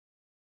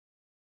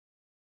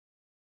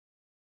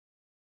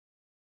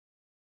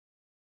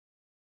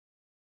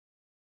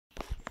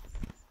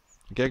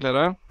Ok,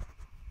 klare?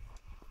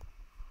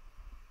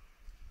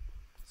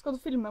 Skal du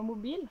filme med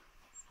mobil?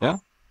 Ja.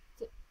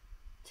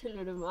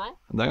 Tuller du med meg?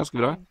 Det er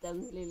ganske bra.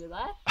 Den lille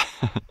der?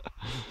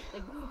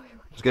 Det går jo ikke.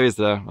 Skal jeg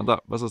vise deg? Vent da,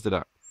 bare så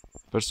stille.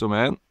 Først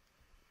zoome inn.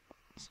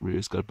 Så blir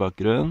det skarp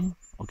bakgrunn.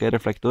 Ok,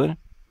 reflektor.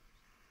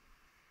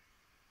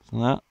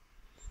 Sånn ja.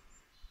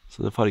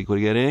 Så det er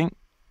fargekorrigering.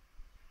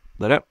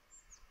 Der ja.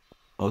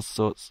 Og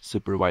så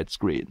super wide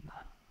screen.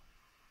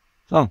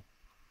 Sånn.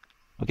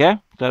 Ok,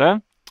 klare?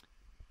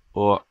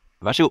 Og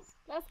vær så god.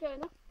 La oss prøve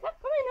nå.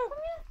 Kom igjen nå. Kom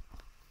igjen.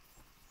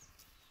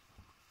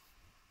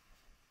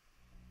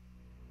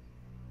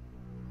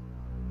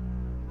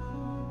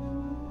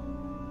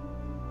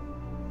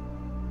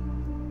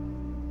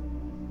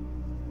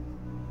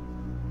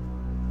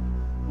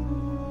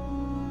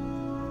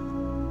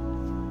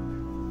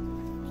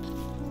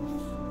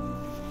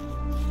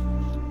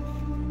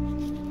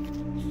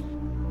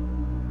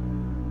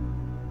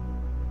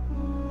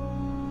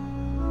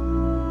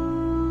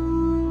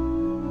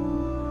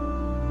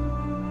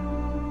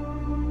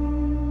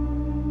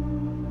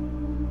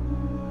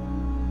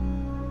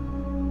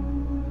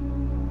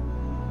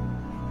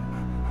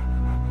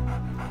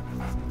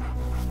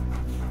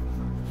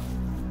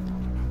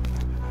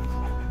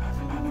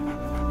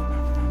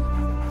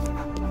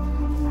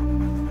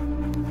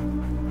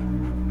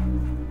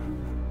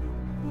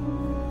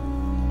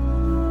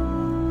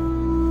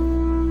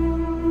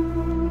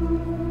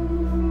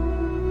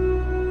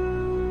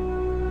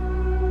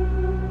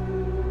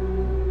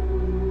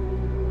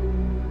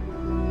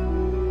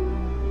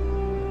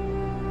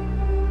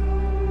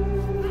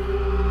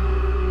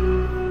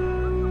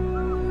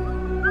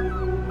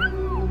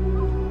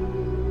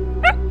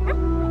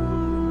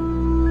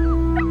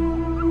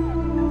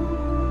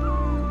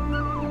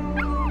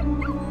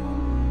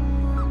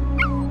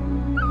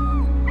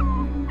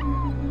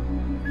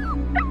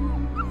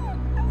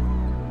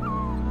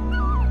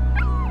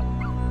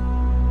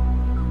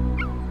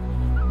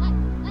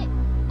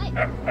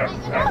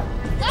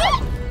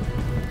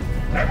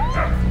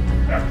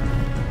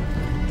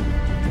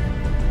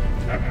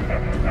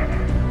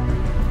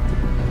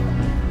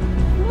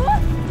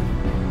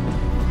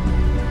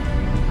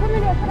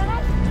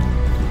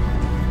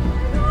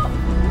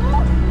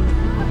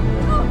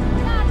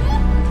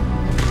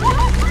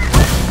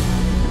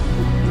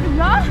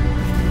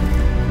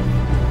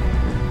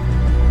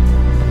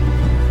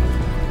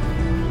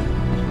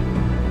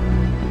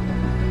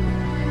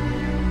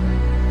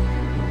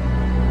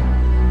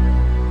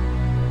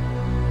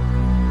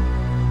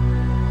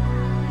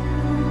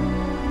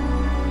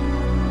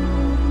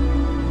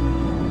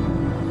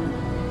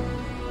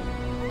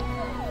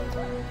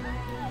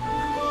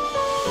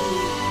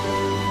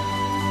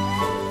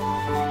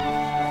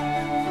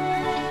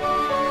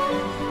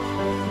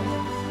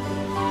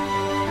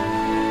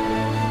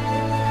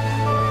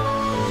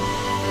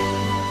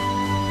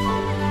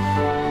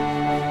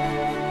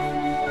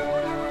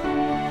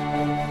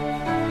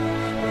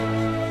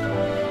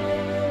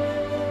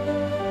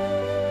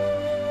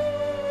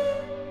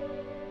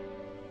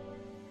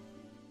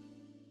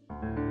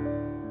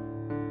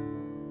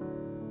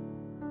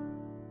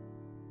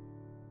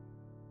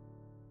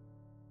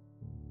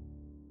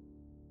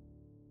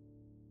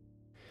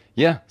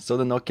 Yeah, so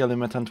the Nokia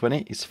Lumia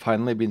 1020 is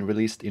finally been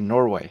released in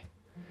Norway.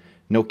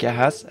 Nokia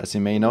has, as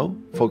you may know,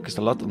 focused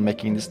a lot on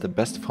making this the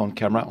best phone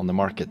camera on the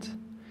market.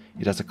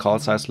 It has a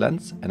car-size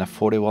lens and a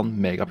 41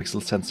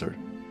 megapixel sensor.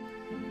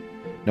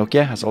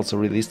 Nokia has also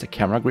released a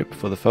camera grip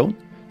for the phone,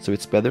 so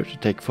it's better to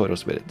take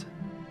photos with it.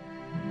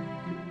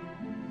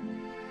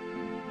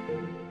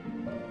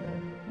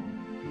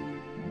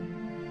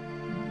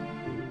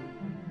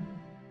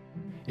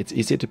 It's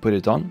easy to put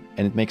it on,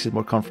 and it makes it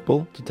more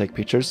comfortable to take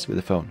pictures with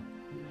the phone.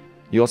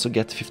 You also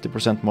get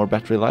 50% more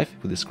battery life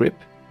with this grip,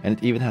 and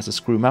it even has a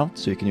screw mount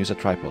so you can use a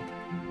tripod.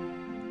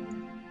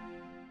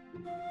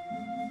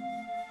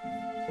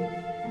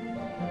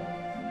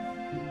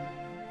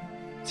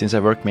 Since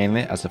I work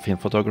mainly as a film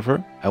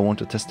photographer, I want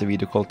to test the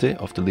video quality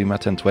of the Lumia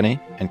 1020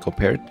 and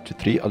compare it to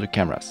 3 other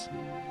cameras.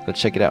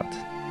 Let's check it out.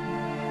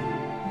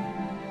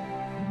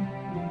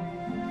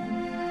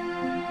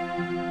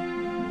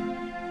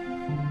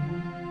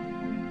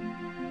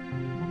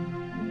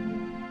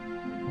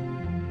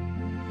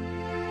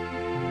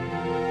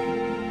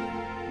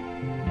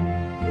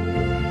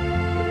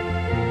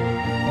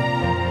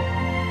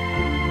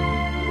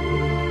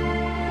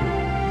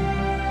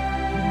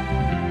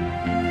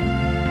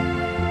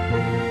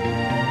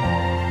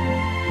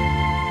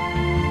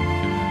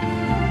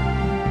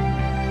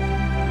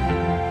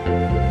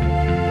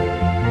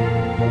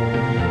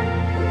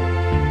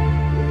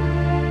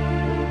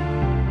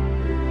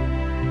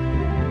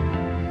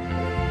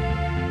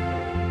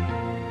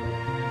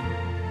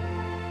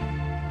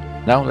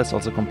 Now let's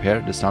also compare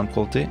the sound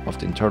quality of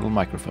the internal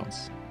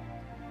microphones.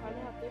 Hva er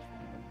det heter?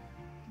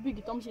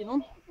 Bygget om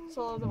kinoen,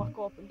 så det var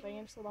ikke åpent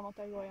lenger, så da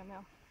måtte jeg gå hjem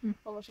igjen.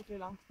 Det var skikkelig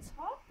langt.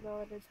 Det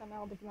var litt sånn, jeg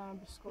hadde ikke med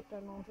meg busskort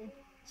eller noen ting.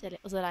 Kjedelig.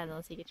 Og så regnet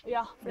det sikkert.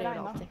 Ja, det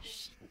regnet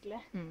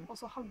skikkelig. Og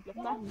så haglet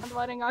det. Men det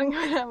var en gang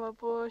hvor jeg var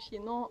på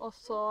kino, og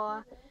så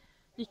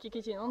gikk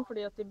ikke kinoen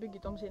fordi at de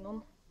bygget om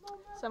kinoen.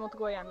 Så jeg måtte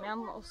gå hjem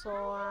igjen, og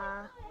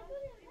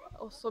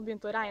så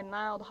begynte det å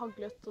regne, og det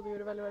haglet, og det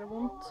gjorde veldig, veldig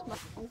vondt. Men,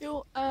 jo,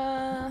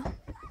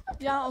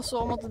 ja, og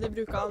så måtte de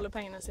bruke alle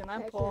pengene sine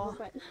på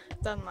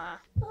denne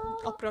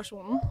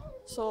operasjonen.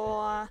 Så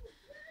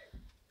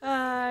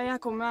jeg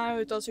kom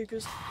meg ut av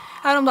sykehus.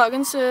 Her om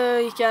dagen så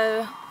gikk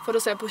jeg for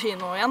å se på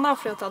kino igjen, da,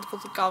 fordi at jeg hadde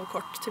fått et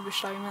gavekort til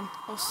bursdagen min.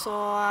 Og så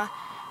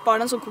var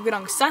det en sånn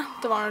konkurranse.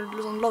 Det var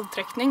en sånn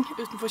loddtrekning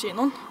utenfor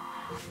kinoen.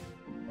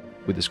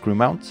 With the screw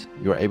mount,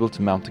 you are able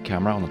to mount the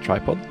camera on a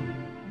tripod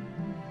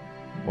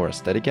or a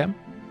Steadicam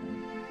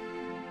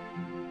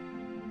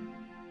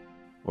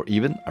or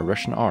even a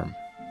Russian arm.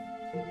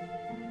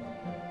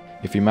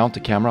 If you mount the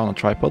camera on a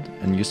tripod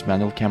and use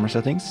manual camera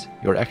settings,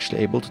 you are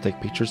actually able to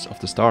take pictures of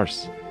the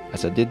stars,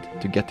 as I did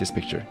to get this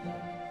picture.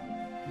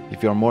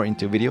 If you are more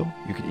into video,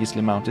 you can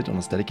easily mount it on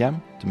a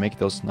Steadicam to make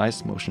those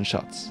nice motion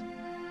shots.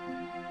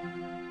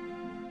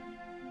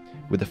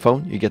 With the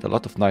phone you get a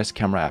lot of nice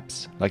camera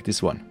apps, like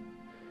this one.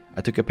 I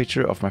took a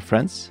picture of my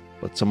friends,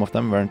 but some of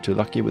them weren't too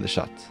lucky with the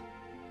shot.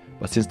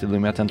 But since the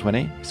Lumia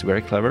 1020 is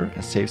very clever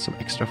and saves some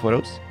extra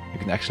photos, you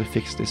can actually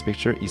fix this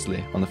picture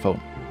easily on the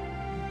phone.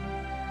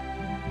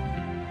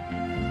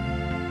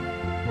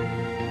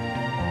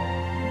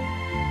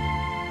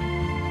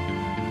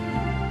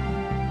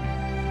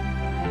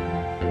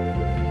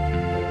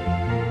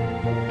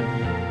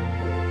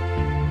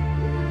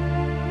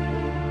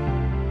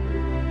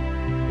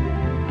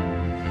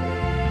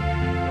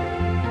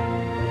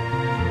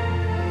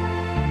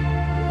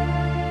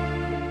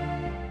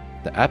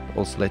 The app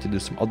also lets you do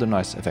some other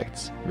nice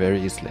effects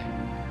very easily.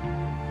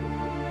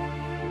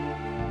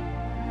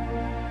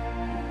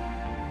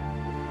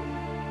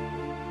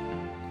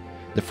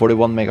 The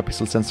 41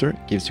 megapixel sensor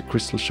gives you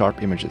crystal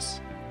sharp images.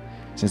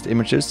 Since the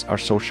images are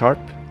so sharp,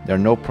 there are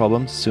no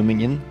problems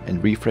zooming in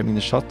and reframing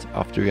the shot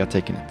after you have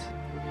taken it.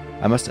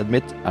 I must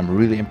admit, I'm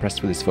really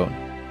impressed with this phone,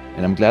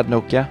 and I'm glad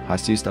Nokia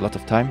has used a lot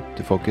of time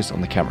to focus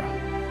on the camera.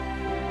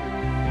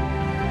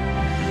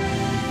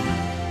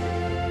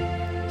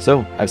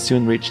 So, I've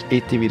soon reached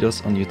 80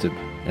 videos on YouTube,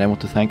 and I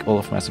want to thank all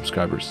of my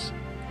subscribers.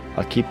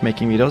 I'll keep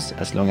making videos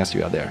as long as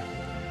you are there.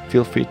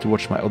 Feel free to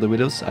watch my other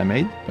videos I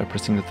made by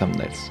pressing the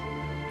thumbnails.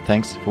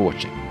 Thanks for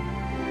watching.